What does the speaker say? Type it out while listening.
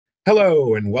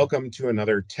Hello and welcome to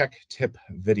another Tech Tip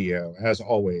video. As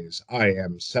always, I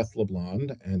am Seth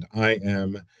LeBlond and I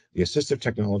am the Assistive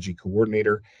Technology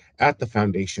Coordinator at the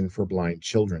Foundation for Blind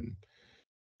Children.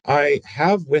 I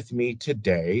have with me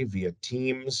today via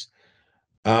Teams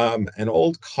an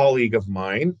old colleague of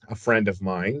mine, a friend of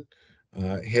mine.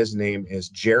 His name is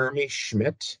Jeremy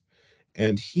Schmidt,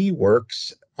 and he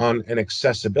works on an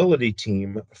accessibility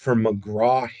team for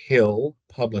McGraw-Hill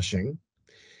Publishing.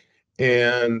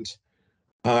 And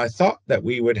I thought that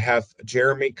we would have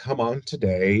Jeremy come on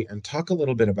today and talk a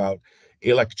little bit about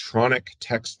electronic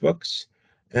textbooks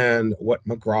and what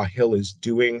McGraw-Hill is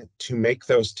doing to make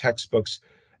those textbooks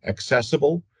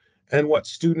accessible, and what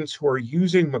students who are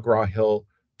using McGraw-Hill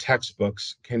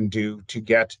textbooks can do to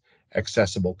get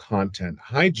accessible content.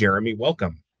 Hi, Jeremy.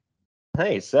 Welcome.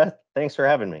 Hey, Seth. Thanks for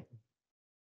having me.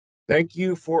 Thank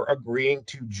you for agreeing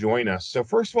to join us. So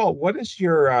first of all, what is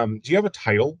your, do you have a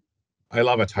title? I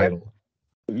love a Yep, title.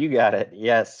 you got it.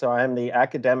 Yes. So I'm the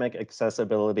academic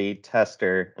accessibility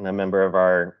tester and a member of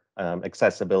our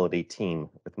accessibility team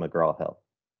with McGraw-Hill.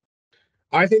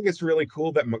 I think it's really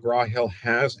cool that McGraw-Hill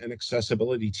has an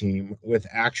accessibility team with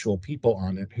actual people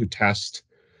on it who test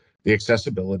the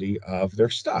accessibility of their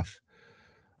stuff.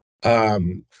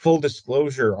 Full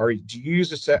disclosure, do you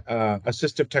use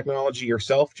assistive technology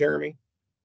yourself, Jeremy?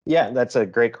 Yeah, that's a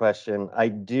great question. I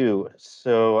do.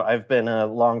 So I've been a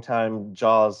longtime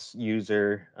JAWS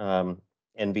user,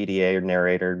 NVDA or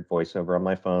narrator voiceover on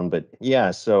my phone. But yeah,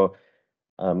 so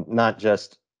not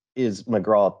just is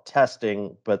McGraw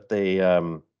testing, but they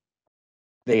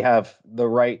have the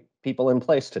right people in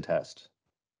place to test.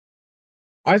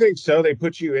 I think so. They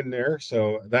put you in there,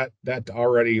 so that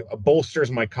already bolsters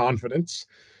my confidence.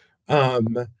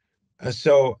 Um,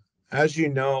 so as you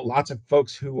know, lots of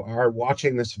folks who are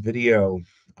watching this video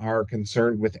are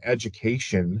concerned with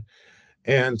education.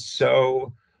 And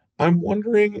so I'm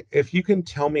wondering if you can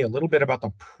tell me a little bit about the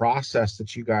process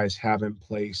that you guys have in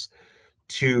place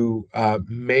to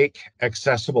make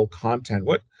accessible content.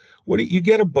 What do you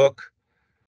get a book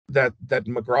that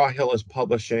McGraw-Hill is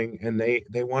publishing, and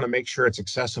they want to make sure it's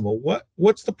accessible.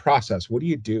 What's the process? What do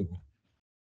you do?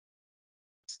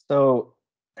 So,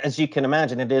 as you can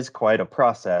imagine, it is quite a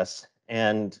process.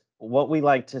 And what we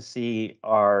like to see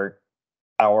are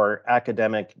our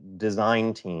academic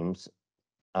design teams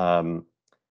um,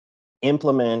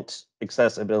 implement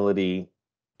accessibility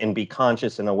and be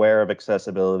conscious and aware of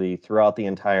accessibility throughout the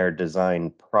entire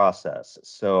design process.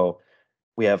 So,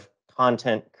 we have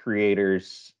content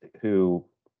creators who,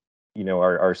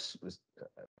 are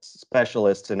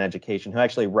specialists in education who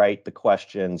actually write the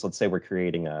questions. Let's say we're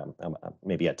creating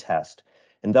maybe a test,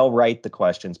 and they'll write the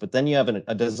questions. But then you have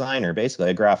a designer, basically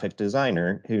a graphic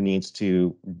designer, who needs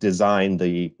to design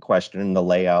the question and the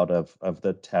layout of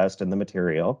the test and the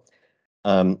material.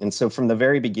 And so from the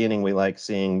very beginning, we like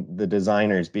seeing the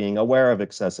designers being aware of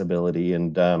accessibility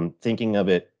and thinking of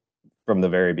it from the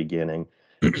very beginning.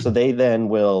 So they then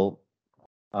will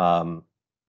um,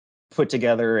 put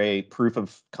together a proof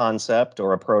of concept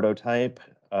or a prototype,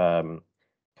 kind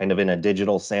of in a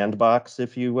digital sandbox,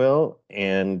 if you will,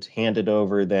 and hand it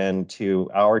over then to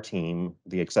our team,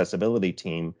 the accessibility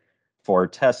team, for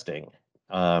testing.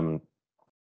 Um,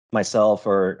 Myself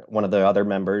or one of the other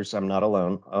members, I'm not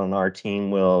alone, on our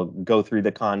team will go through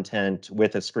the content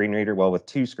with a screen reader, well, with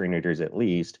two screen readers at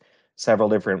least, several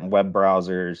different web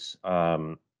browsers,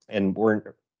 and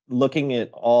we're looking at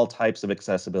all types of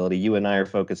accessibility. You and I are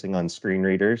focusing on screen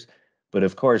readers, but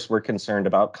of course, we're concerned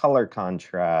about color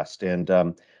contrast and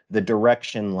the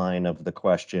direction line of the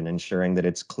question, ensuring that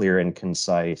it's clear and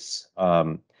concise.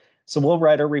 So we'll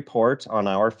write a report on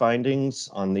our findings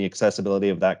on the accessibility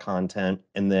of that content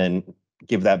and then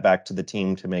give that back to the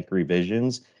team to make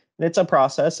revisions. And it's a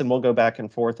process, and we'll go back and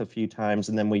forth a few times.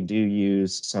 And then we do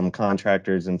use some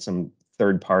contractors and some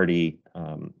third-party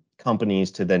companies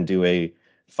to then do a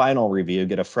final review,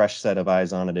 get a fresh set of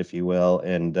eyes on it, if you will,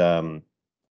 and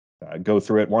go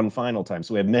through it one final time.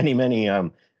 So we have many, many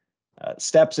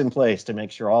steps in place to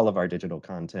make sure all of our digital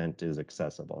content is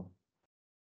accessible.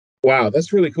 Wow,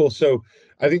 that's really cool. So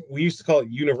I think we used to call it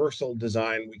universal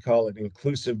design. We call it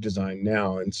inclusive design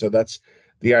now. And so that's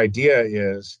the idea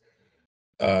is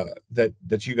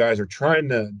that you guys are trying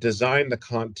to design the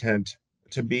content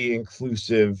to be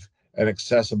inclusive and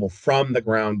accessible from the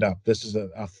ground up. This is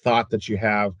a thought that you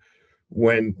have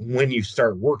when you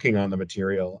start working on the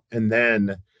material, and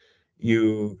then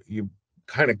you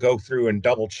kind of go through and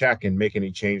double check and make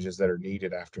any changes that are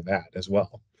needed after that as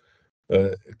well.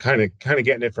 Kind of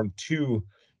getting it from two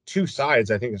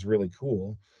sides, I think, is really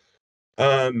cool.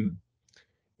 Um,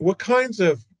 what kinds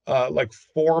of like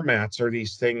formats are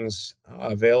these things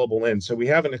available in? So we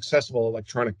have an accessible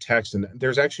electronic text, and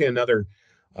there's actually another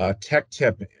tech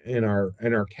tip in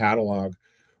our catalog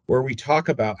where we talk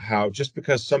about how just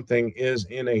because something is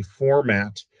in a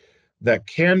format that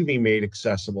can be made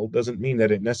accessible doesn't mean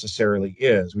that it necessarily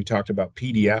is. We talked about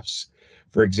PDFs,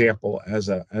 for example, as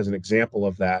an example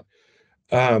of that.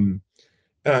 Um,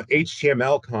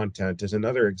 HTML content is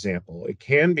another example. It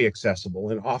can be accessible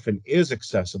and often is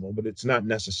accessible, but it's not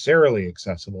necessarily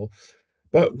accessible.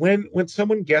 But when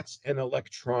someone gets an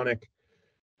electronic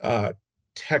uh,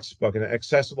 textbook, an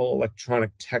accessible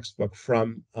electronic textbook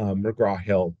from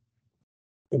McGraw-Hill,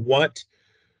 what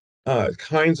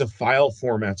kinds of file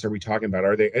formats are we talking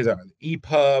about? Is it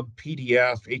EPUB,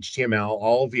 PDF, HTML,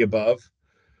 all of the above?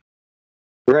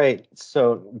 Right.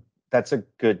 So that's a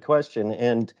good question.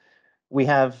 And we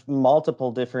have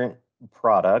multiple different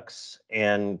products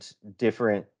and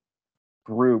different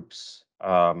groups.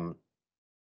 A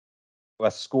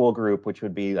school group, which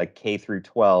would be like K through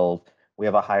 12. We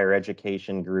have a higher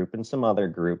education group and some other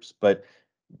groups. But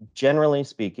generally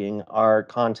speaking, our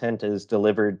content is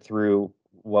delivered through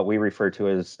what we refer to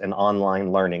as an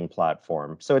online learning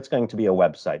platform. So it's going to be a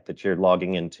website that you're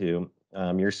logging into.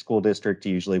 Your school district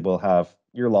usually will have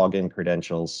your login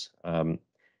credentials.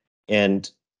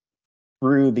 And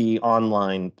through the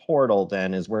online portal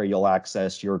then is where you'll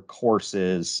access your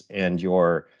courses and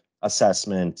your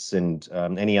assessments and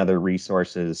any other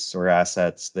resources or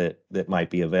assets that might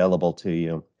be available to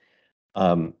you.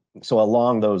 So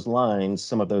along those lines,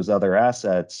 some of those other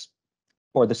assets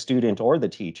for the student or the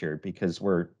teacher, because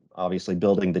we're obviously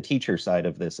building the teacher side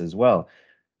of this as well.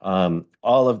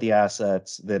 All of the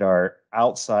assets that are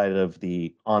outside of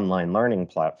the online learning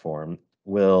platform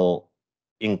will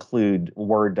include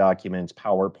Word documents,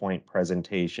 PowerPoint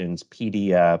presentations,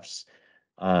 PDFs,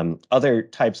 other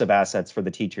types of assets for the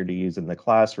teacher to use in the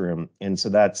classroom. And so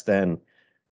that's then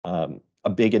a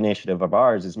big initiative of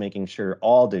ours is making sure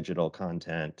all digital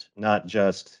content, not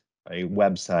just a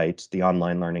website, the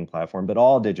online learning platform, but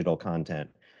all digital content,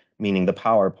 meaning the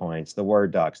PowerPoints, the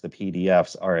Word docs, the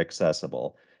PDFs are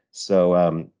accessible. So,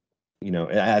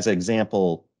 as an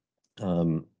example,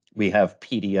 we have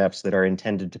PDFs that are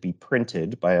intended to be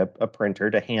printed by a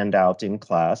printer to hand out in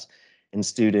class, and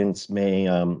students may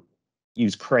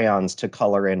use crayons to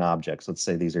color in objects. Let's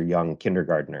say these are young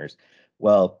kindergartners.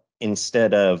 Well,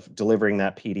 instead of delivering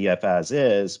that PDF as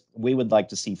is, we would like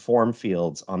to see form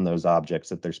fields on those objects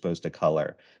that they're supposed to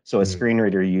color. So a Mm. screen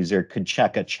reader user could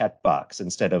check a checkbox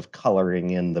instead of coloring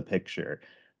in the picture.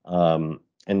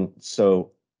 And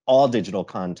so all digital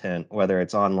content, whether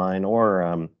it's online or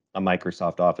a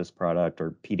Microsoft Office product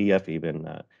or PDF even,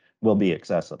 will be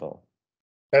accessible.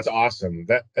 That's awesome.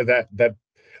 That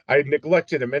I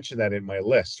neglected to mention that in my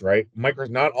list, right?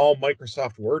 Not all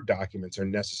Microsoft Word documents are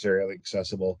necessarily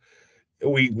accessible.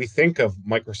 We think of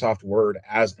Microsoft Word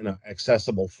as an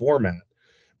accessible format,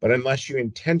 but unless you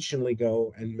intentionally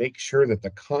go and make sure that the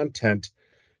content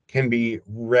can be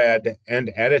read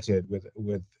and edited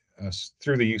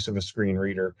through the use of a screen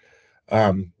reader,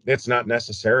 it's not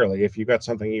necessarily. If you've got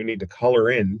something you need to color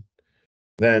in,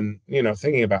 then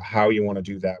thinking about how you want to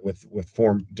do that with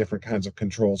form different kinds of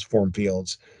controls, form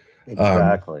fields, um,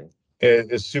 Exactly.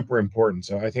 is super important.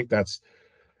 So I think that's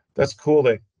cool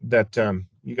that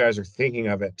you guys are thinking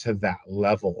of it to that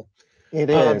level. It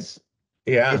Um, is.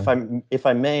 yeah. If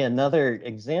I may, another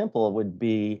example would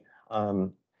be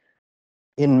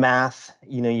in math,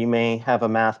 you may have a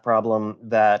math problem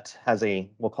that has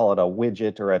we'll call it a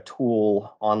widget or a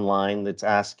tool online that's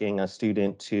asking a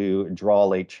student to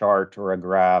draw a chart or a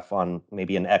graph on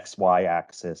maybe an XY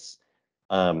axis.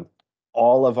 Um,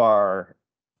 all of our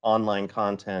online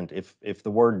content, if the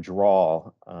word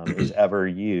draw is ever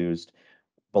used,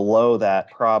 below that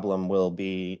problem will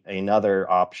be another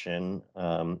option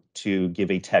to give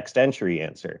a text entry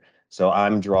answer. So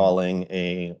I'm drawing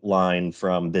a line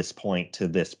from this point to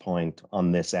this point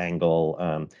on this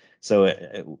angle. So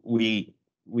we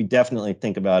definitely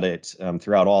think about it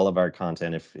throughout all of our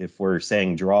content. If we're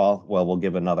saying draw, well, we'll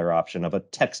give another option of a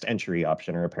text entry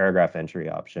option or a paragraph entry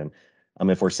option.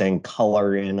 If we're saying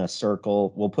color in a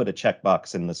circle, we'll put a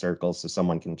checkbox in the circle so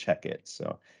someone can check it.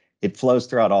 So it flows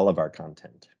throughout all of our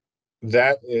content.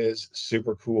 That is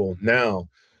super cool. Now,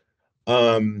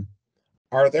 um,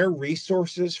 are there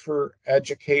resources for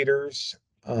educators?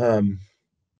 Um,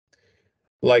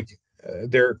 like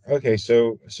they're okay,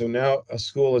 so now a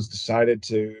school has decided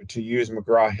to use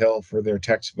McGraw-Hill for their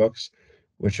textbooks,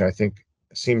 which I think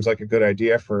seems like a good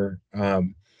idea for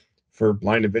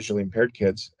blind and visually impaired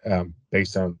kids,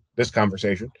 based on this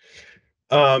conversation.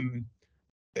 Um,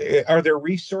 are there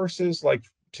resources like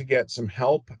to get some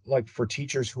help, like for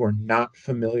teachers who are not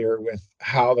familiar with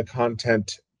how the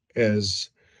content is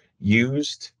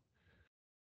used.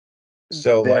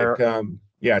 So like, There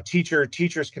yeah,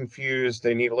 teachers confused,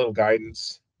 they need a little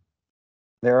guidance.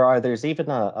 there's even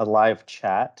a live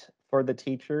chat for the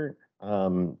teacher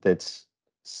that's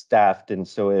staffed, and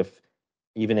so if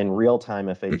even in real time,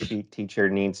 if a teacher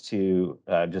needs to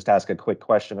just ask a quick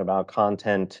question about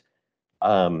content,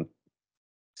 um,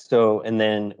 and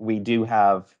then we do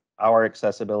have our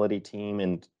accessibility team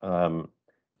and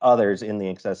others in the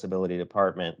accessibility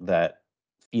department that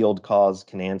field calls,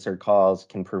 can answer calls,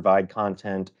 can provide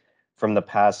content from the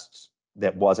past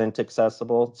that wasn't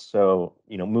accessible. So,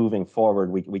 moving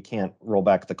forward, we can't roll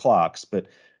back the clocks, but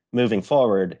moving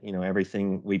forward,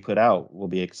 everything we put out will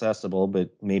be accessible, but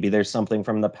maybe there's something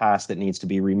from the past that needs to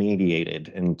be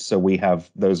remediated. And so we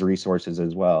have those resources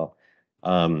as well.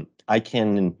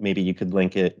 Maybe you could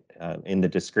link it in the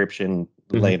description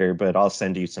Mhm. later, but I'll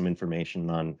send you some information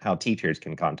on how teachers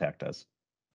can contact us.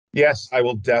 Yes, I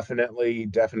will definitely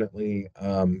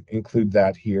include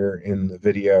that here in the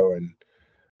video and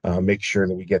make sure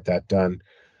that we get that done.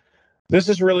 This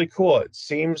is really cool. It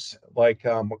seems like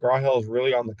McGraw-Hill is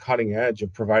really on the cutting edge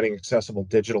of providing accessible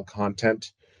digital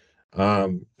content.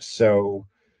 So,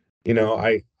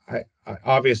 I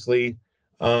obviously,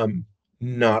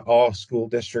 not all school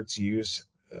districts use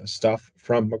stuff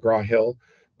from McGraw-Hill,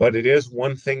 but it is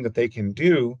one thing that they can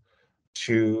do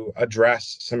to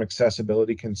address some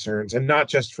accessibility concerns, and not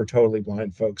just for totally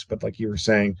blind folks, but like you were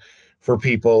saying, for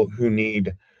people who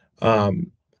need,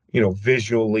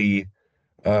 visually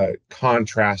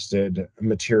contrasted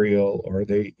material, or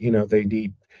they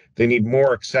need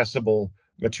more accessible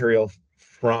material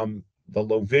from the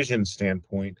low vision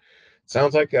standpoint.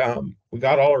 Sounds like we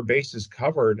got all our bases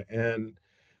covered, and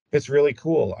it's really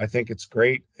cool. I think it's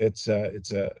great. It's a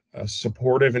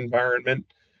supportive environment.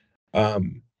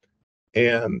 Um,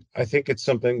 and I think it's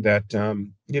something that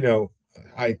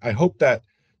I hope that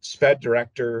SPED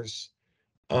directors,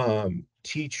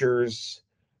 teachers,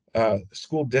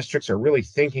 school districts are really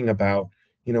thinking about,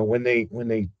 when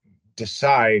they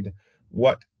decide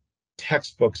what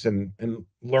textbooks and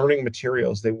learning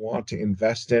materials they want to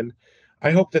invest in.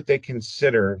 I hope that they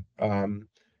consider, the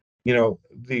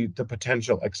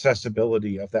potential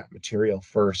accessibility of that material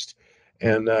first,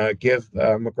 and give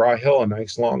McGraw-Hill a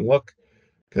nice long look,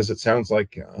 because it sounds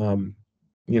like,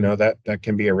 that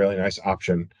can be a really nice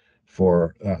option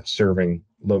for serving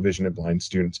low vision and blind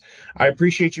students. I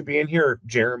appreciate you being here,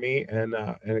 Jeremy, and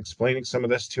explaining some of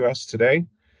this to us today.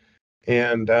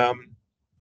 And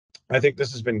I think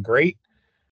this has been great.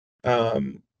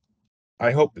 Um,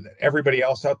 I hope that everybody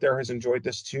else out there has enjoyed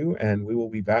this too, and we will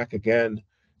be back again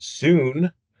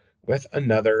soon with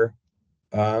another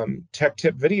tech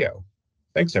tip video.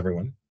 Thanks, everyone.